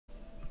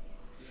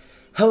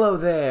Hello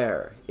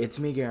there! It's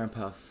me, Garen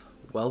Puff.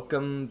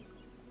 Welcome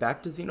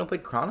back to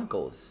Xenoblade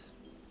Chronicles.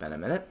 Been a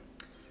minute.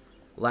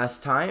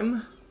 Last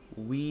time,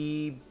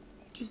 we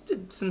just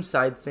did some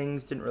side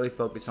things, didn't really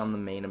focus on the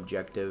main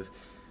objective.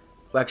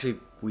 Well, actually,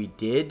 we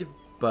did,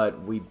 but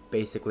we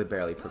basically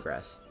barely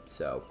progressed,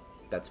 so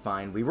that's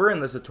fine. We were in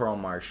the Satoral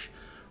Marsh.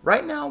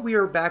 Right now, we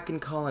are back in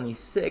Colony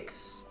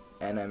 6,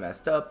 and I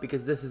messed up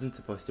because this isn't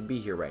supposed to be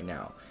here right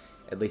now.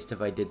 At least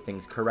if I did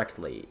things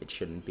correctly, it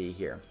shouldn't be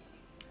here.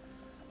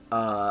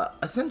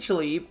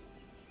 Essentially,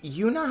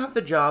 you now have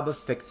the job of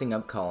fixing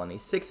up Colony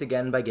 6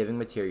 again by giving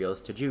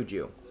materials to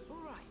Juju.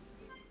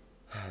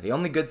 The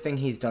only good thing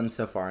he's done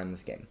so far in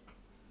this game.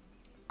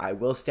 I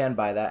will stand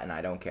by that, and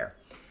I don't care.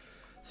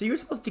 So you're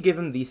supposed to give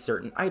him these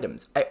certain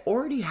items. I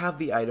already have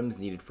the items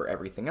needed for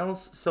everything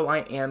else, so I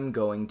am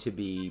going to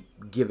be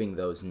giving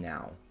those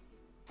now.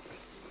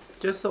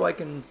 Just so I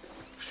can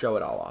show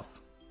it all off.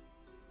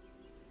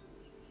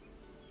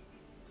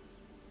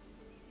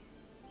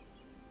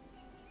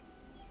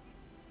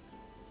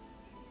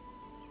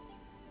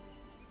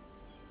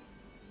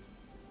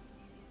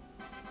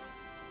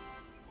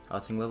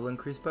 Housing level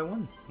increased by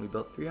 1. We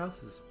built 3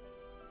 houses.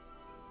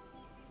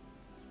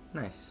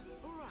 Nice.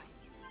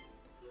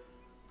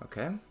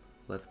 Okay,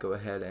 let's go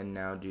ahead and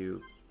now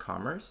do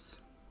commerce.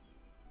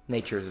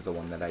 Natures is the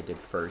one that I did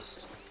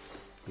first,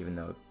 even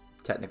though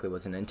technically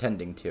wasn't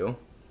intending to.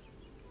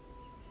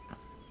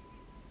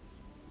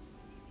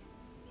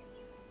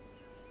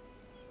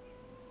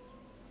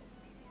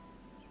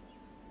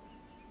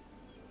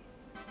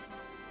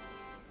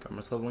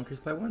 Commerce level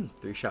increased by 1.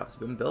 3 shops have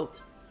been built.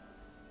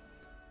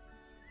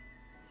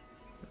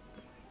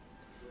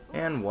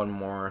 And one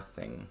more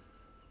thing.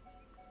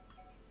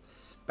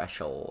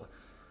 Special.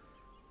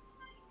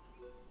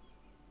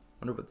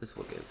 Wonder what this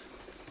will give.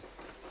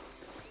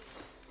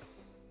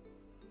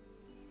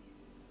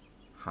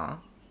 Huh?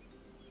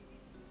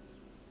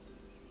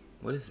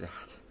 What is that?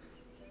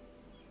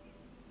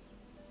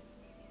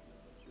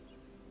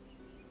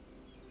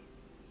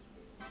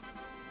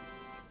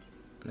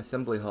 An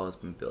assembly hall has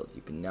been built.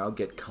 You can now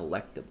get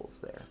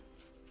collectibles there.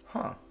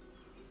 Huh.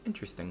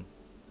 Interesting.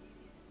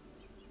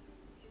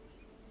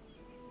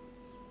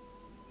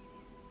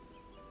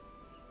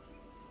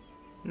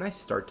 Nice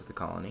start to the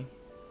colony.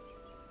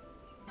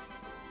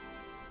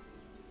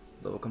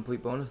 Level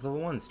complete bonus, level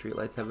 1.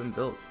 Streetlights have been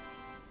built.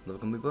 Level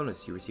complete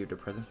bonus, you received a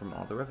present from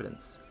all the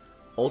residents.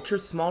 Ultra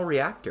small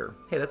reactor.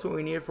 Hey, that's what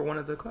we needed for one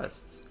of the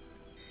quests.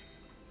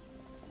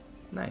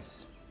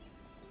 Nice.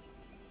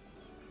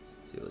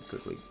 So let's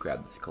quickly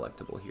grab this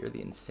collectible here,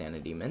 the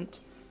Insanity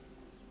Mint.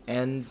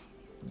 And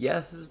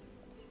yes, is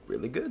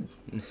really good.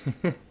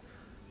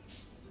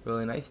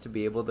 Really nice to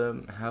be able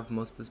to have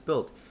most of this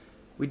built.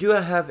 We do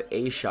have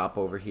a shop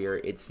over here.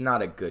 It's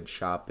not a good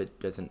shop. It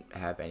doesn't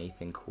have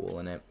anything cool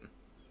in it.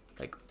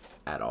 Like,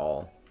 at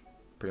all.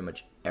 Pretty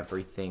much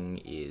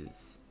everything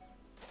is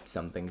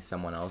something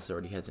someone else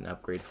already has an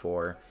upgrade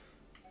for.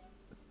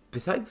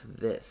 Besides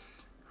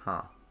this.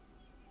 Huh.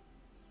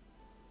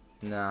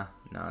 Nah,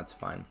 it's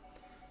fine.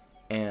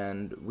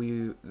 And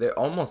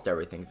almost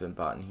everything's been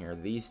bought in here.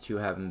 These two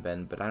haven't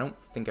been, but I don't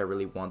think I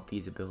really want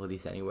these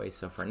abilities anyway.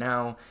 So for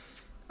now,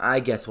 I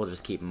guess we'll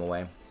just keep them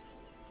away.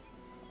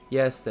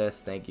 Yes,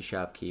 thank you,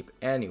 shopkeep.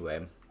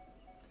 Anyway,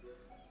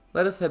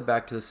 let us head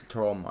back to the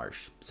Satoral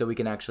Marsh so we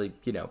can actually,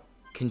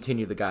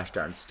 continue the gosh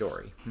darn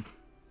story.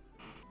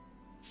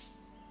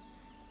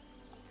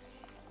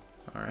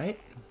 Alright,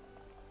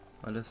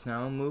 let us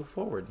now move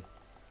forward,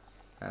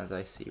 as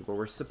I see where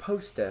we're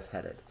supposed to have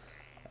headed,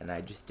 and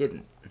I just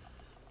didn't.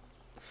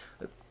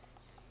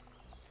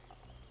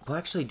 Well,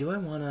 actually, do I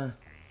want to...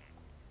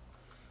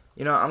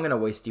 I'm going to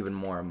waste even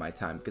more of my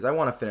time, because I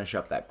want to finish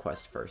up that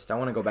quest first. I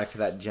want to go back to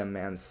that Gem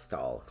Man's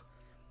stall.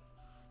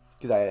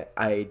 Because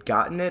I had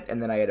gotten it,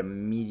 and then I had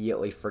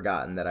immediately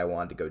forgotten that I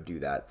wanted to go do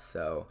that,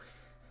 so...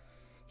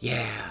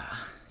 Yeah.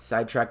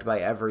 Sidetracked by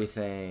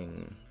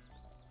everything.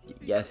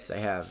 Yes, I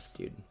have,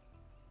 dude.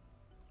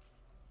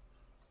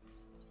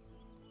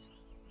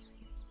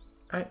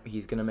 Alright,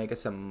 he's going to make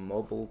us a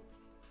mobile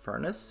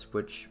furnace,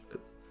 which...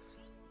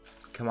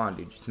 Come on,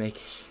 dude, just make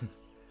it...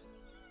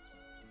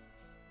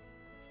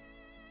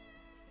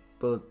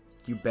 Well,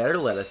 you better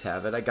let us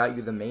have it. I got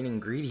you the main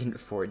ingredient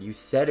for it. You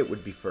said it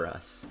would be for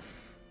us.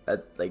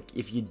 Like,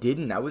 if you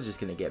didn't, I was just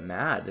gonna get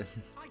mad.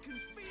 I can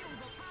feel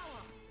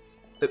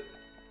the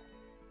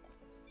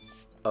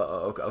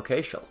power.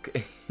 Okay,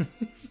 Shulk.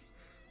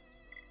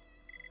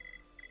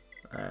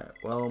 Alright,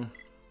 well...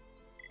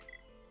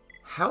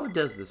 How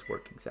does this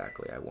work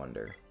exactly, I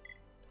wonder?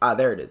 Ah,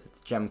 there it is. It's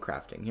gem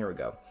crafting. Here we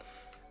go.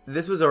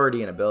 This was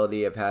already an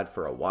ability I've had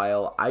for a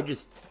while. I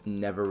just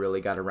never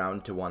really got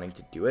around to wanting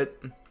to do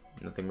it.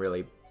 Nothing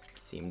really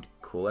seemed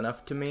cool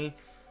enough to me,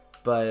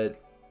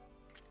 but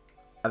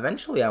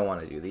eventually I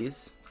want to do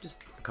these. Just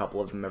a couple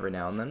of them every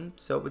now and then,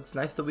 so it's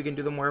nice that we can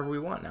do them wherever we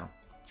want now.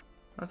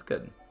 That's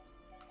good.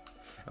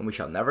 And we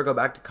shall never go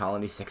back to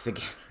Colony 6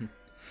 again.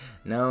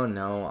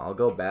 No, I'll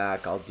go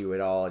back, I'll do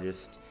it all,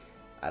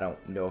 I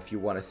don't know if you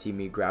want to see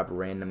me grab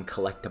random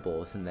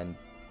collectibles and then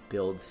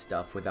build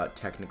stuff without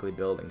technically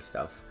building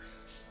stuff.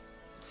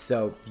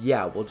 So,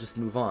 yeah, we'll just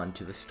move on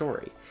to the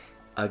story.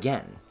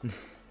 Again.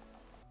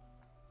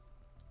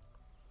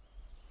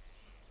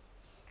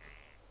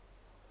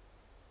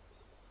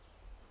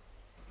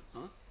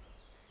 Huh?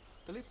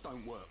 The lift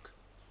don't work.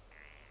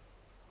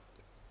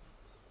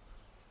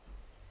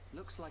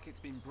 Looks like it's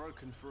been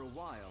broken for a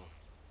while.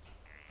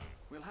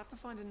 We'll have to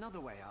find another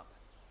way up.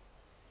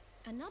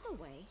 Another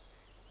way?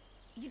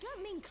 You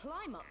don't mean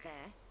climb up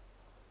there?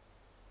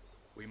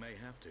 We may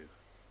have to.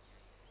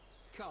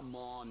 Come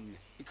on,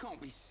 you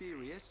can't be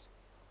serious.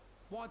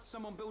 Why'd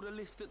someone build a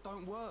lift that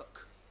don't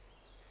work?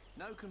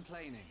 No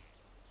complaining.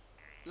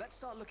 Let's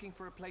start looking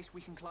for a place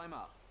we can climb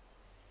up.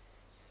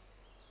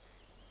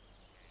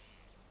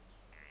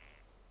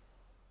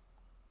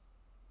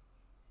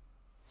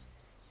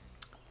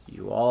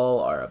 You all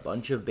are a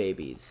bunch of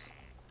babies.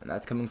 And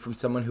that's coming from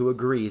someone who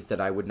agrees that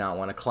I would not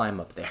want to climb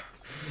up there.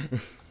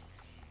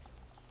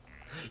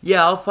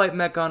 Yeah, I'll fight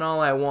Mechon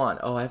all I want.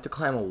 Oh, I have to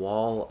climb a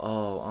wall?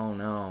 Oh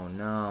no,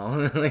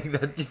 no. Like,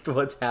 that's just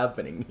what's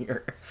happening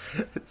here.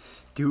 It's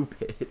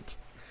stupid.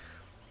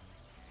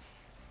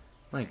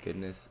 My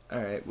goodness.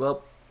 Alright,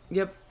 well,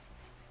 yep.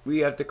 We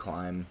have to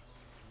climb.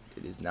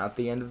 It is not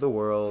the end of the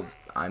world.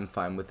 I'm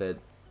fine with it.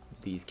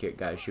 These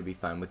guys should be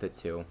fine with it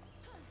too.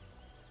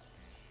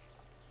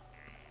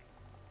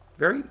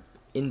 Very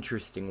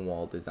interesting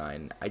wall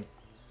design. I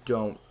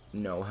don't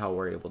know how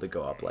we're able to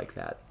go up like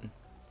that.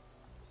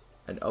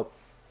 And oh,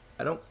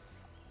 I don't.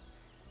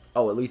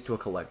 Oh, at least to a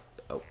collect.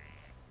 Oh,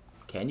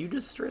 can you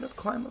just straight up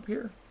climb up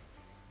here?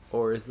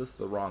 Or is this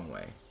the wrong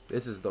way?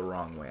 This is the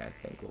wrong way, I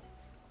think. Well,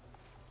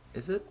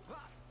 is it?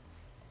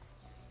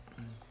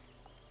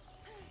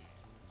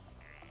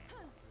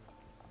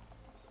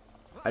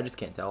 I just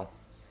can't tell.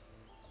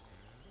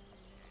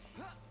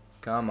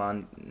 Come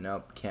on.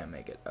 Nope, can't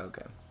make it.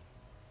 Okay.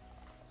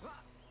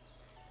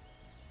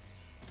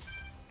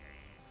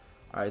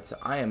 Alright, so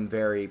I am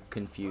very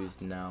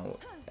confused now.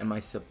 Am I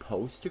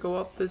supposed to go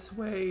up this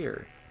way,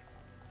 or?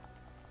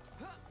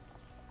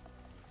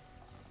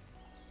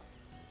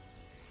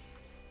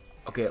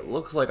 Okay, it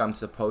looks like I'm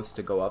supposed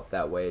to go up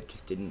that way. It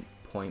just didn't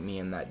point me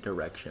in that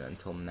direction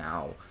until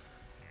now.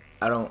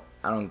 I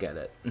don't get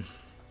it.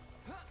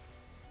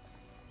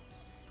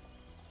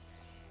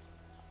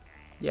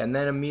 Yeah, and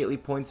then immediately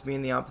points me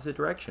in the opposite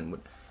direction.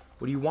 What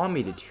do you want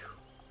me to do?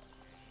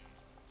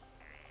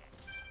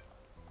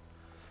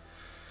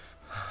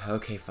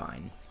 Okay,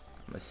 fine.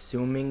 I'm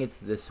assuming it's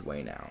this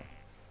way now.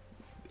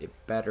 It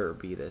better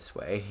be this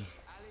way.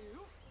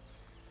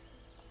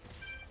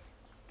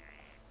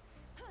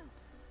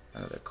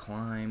 Another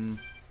climb.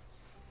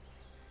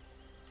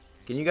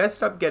 Can you guys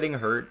stop getting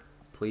hurt,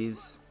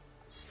 please?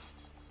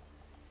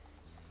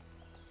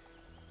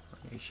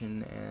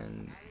 Formation,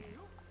 and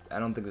I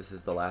don't think this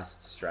is the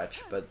last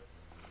stretch, but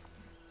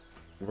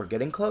we're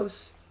getting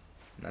close.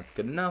 And that's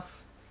good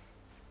enough.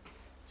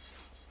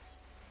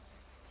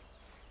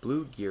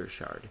 Blue gear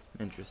shard.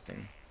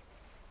 Interesting.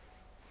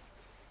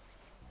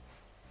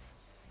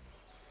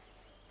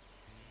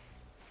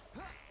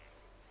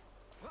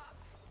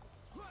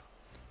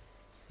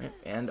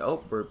 And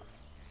oh, we're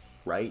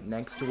right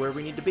next to where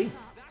we need to be.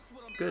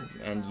 Good.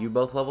 And you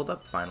both leveled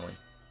up finally.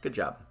 Good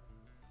job.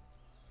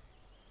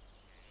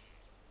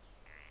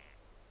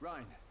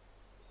 Ryan.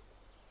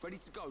 Ready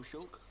to go,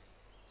 Shulk?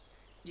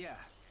 Yeah.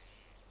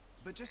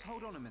 But just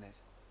hold on a minute.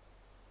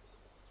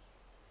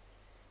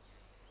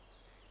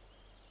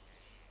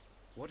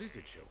 What is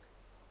it, Shulk?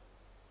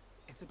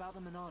 It's about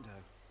the Monado.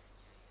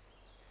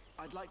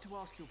 I'd like to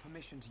ask your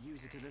permission to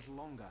use it a little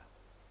longer.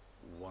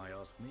 Why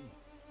ask me?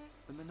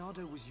 The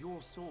Monado was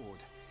your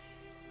sword,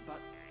 but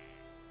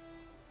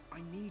I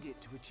need it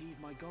to achieve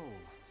my goal.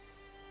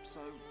 So...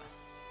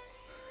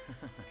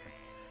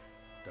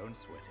 Don't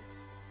sweat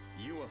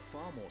it. You are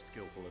far more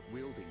skillful at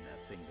wielding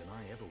that thing than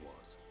I ever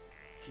was.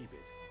 Keep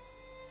it.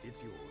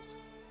 It's yours.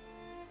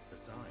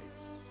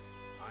 Besides,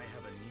 I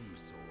have a new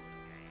sword.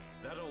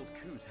 That old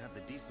coot had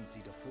the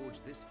decency to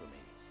forge this for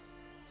me.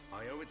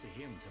 I owe it to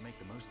him to make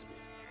the most of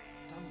it.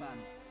 Dunban...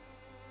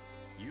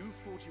 You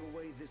fought your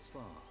way this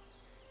far.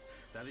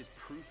 That is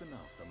proof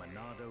enough the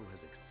Monado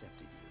has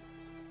accepted you.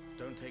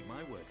 Don't take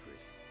my word for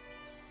it.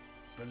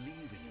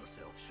 Believe in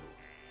yourself, Shulk.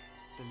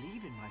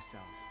 Believe in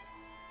myself.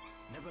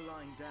 Never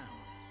lying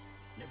down.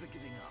 Never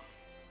giving up.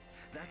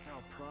 That's our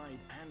pride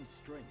and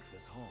strength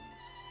as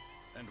Hons.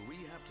 And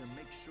we have to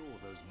make sure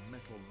those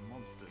metal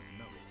monsters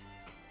know it.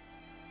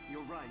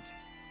 You're right.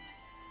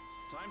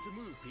 Time to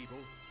move,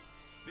 people.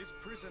 This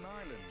prison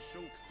island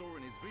Shulk saw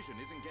in his vision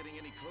isn't getting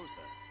any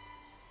closer.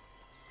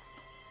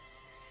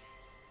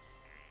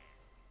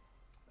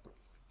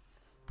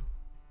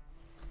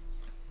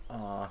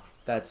 Aw,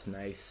 that's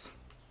nice.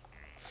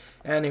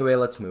 Anyway,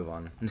 let's move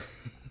on.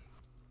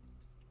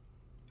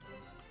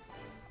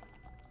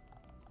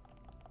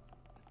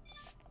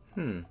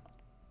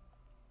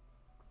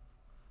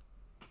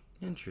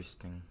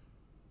 Interesting.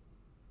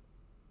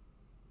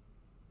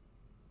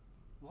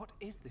 What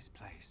is this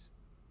place?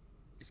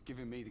 It's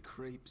giving me the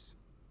creeps.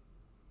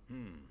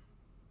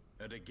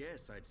 At a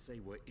guess, I'd say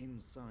we're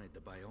inside the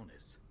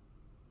Bionis.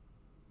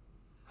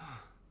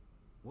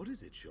 What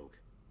is it, Shulk?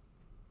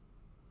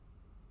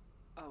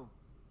 Oh,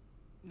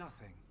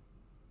 nothing.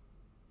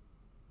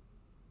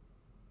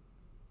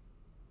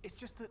 It's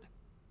just that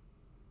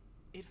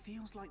it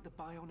feels like the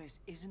Bionis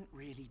isn't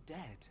really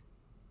dead.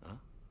 Huh?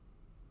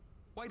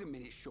 Wait a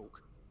minute, Shulk.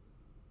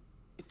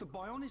 If the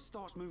Bionis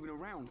starts moving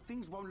around,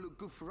 things won't look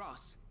good for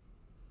us.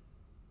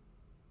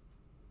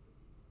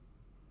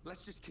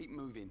 Let's just keep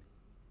moving.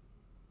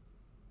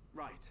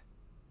 Right.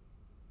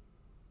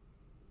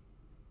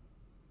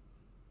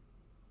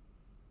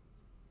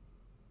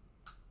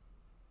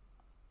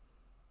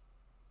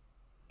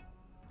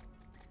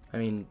 I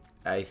mean,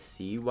 I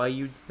see why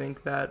you'd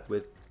think that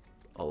with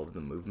all of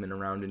the movement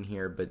around in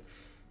here, but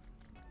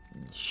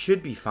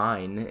should be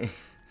fine.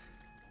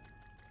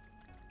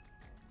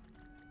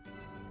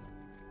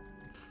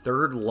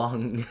 Third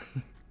lung.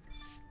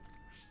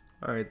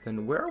 Alright,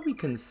 then where are we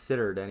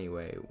considered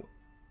anyway?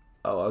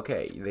 Oh,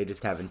 okay, they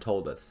just haven't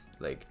told us.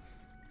 Like,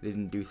 they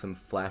didn't do some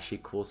flashy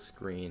cool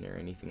screen or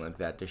anything like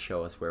that to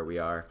show us where we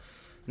are.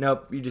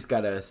 Nope, you just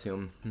gotta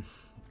assume.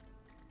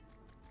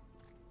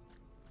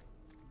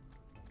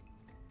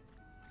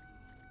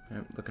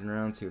 Alright, looking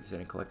around, see if there's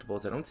any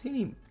collectibles. I don't see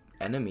any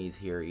enemies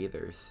here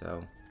either,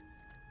 so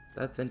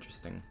that's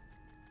interesting.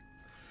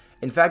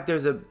 In fact,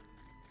 there's a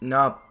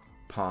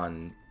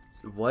Napon.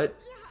 What?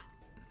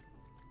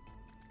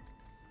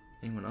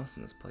 Anyone else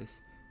in this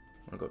place?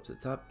 Wanna go up to the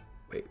top?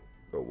 Wait,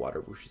 where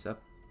water whooshes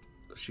up?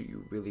 It'll shoot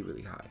you really,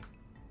 really high.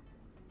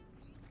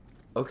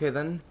 Okay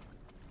then.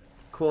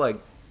 Cool, I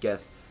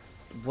guess.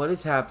 What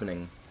is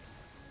happening?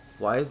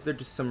 Why is there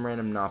just some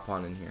random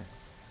Napon in here?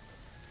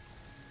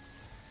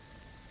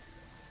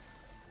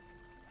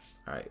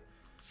 Alright,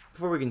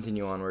 before we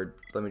continue onward,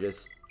 let me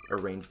just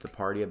arrange the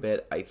party a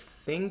bit. I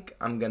think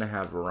I'm going to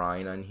have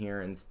Ryan on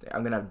here, and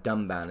I'm going to have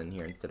Dumban in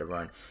here instead of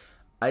Ryan.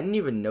 I didn't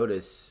even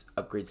notice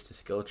upgrades to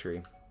skill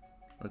tree.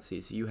 Let's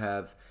see, so you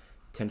have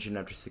tension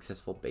after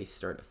successful base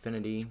start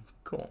affinity.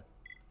 Cool.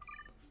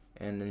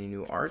 And any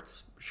new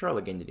arts?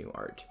 Charlotte gained a new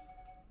art.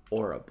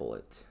 Aura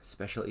bullet.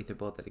 Special ether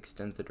bullet that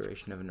extends the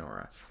duration of an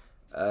aura.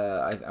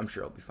 I'm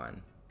sure I'll be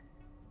fine.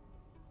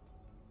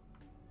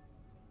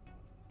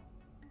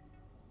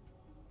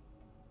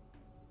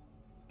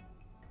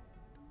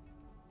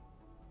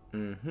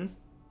 Mm-hmm.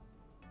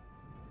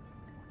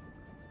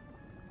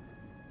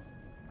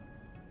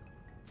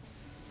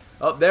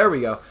 Oh, there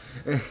we go.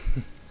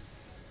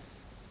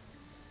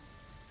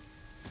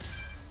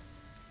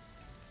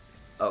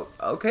 Oh,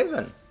 okay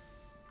then.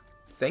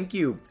 Thank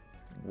you,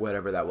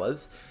 whatever that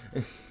was.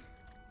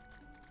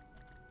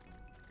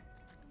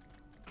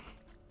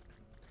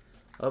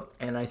 Oh,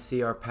 and I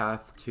see our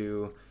path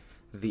to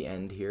the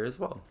end here as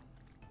well.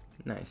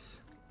 Nice.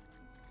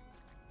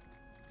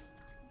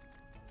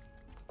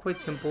 Quite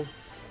simple,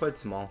 quite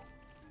small,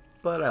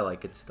 but I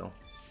like it still.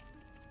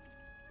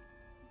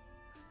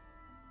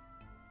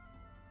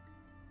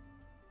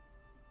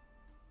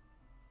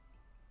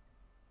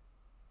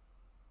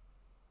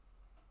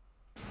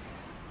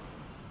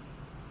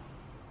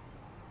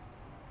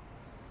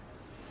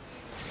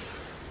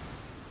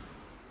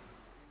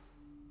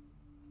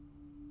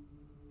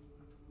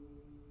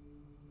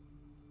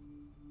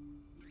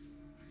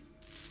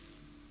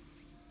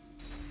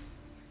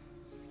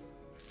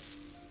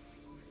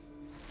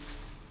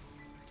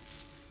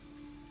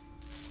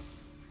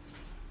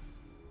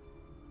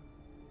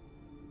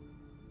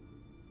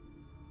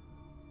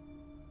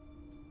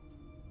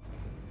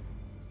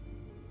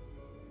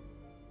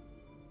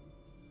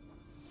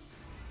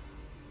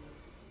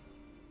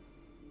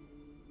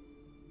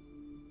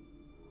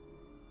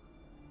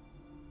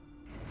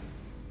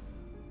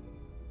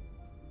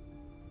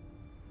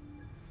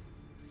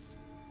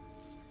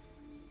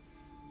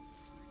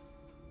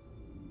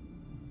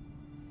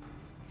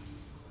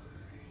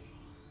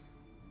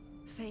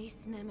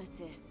 Face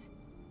Nemesis.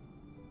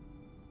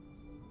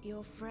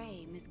 Your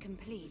frame is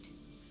complete.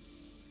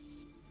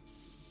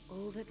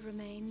 All that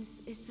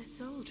remains is the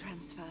soul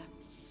transfer.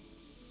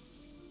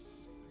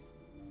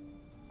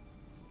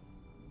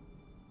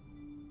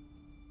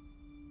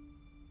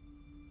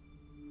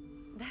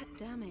 That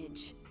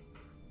damage.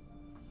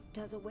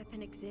 Does a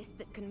weapon exist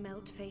that can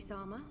melt face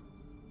armor?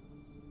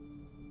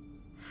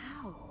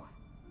 How?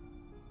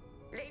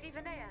 Lady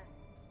Vinaya,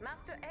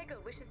 Master Egil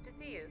wishes to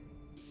see you.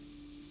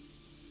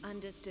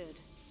 Understood.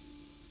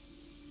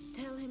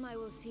 Tell him I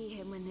will see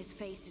him when this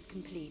face is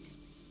complete.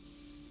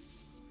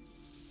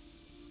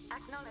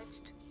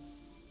 Acknowledged.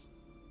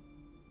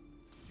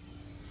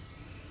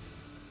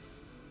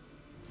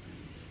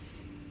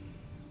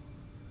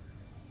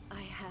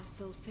 I have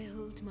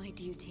fulfilled my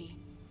duty.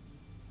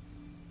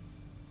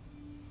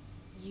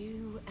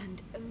 You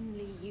and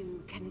only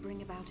you can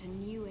bring about a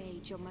new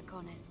age on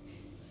Mechonis.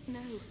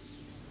 No,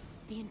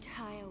 the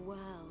entire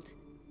world.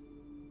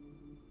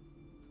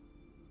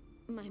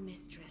 My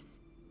mistress,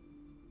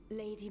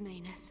 Lady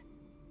Mayneth.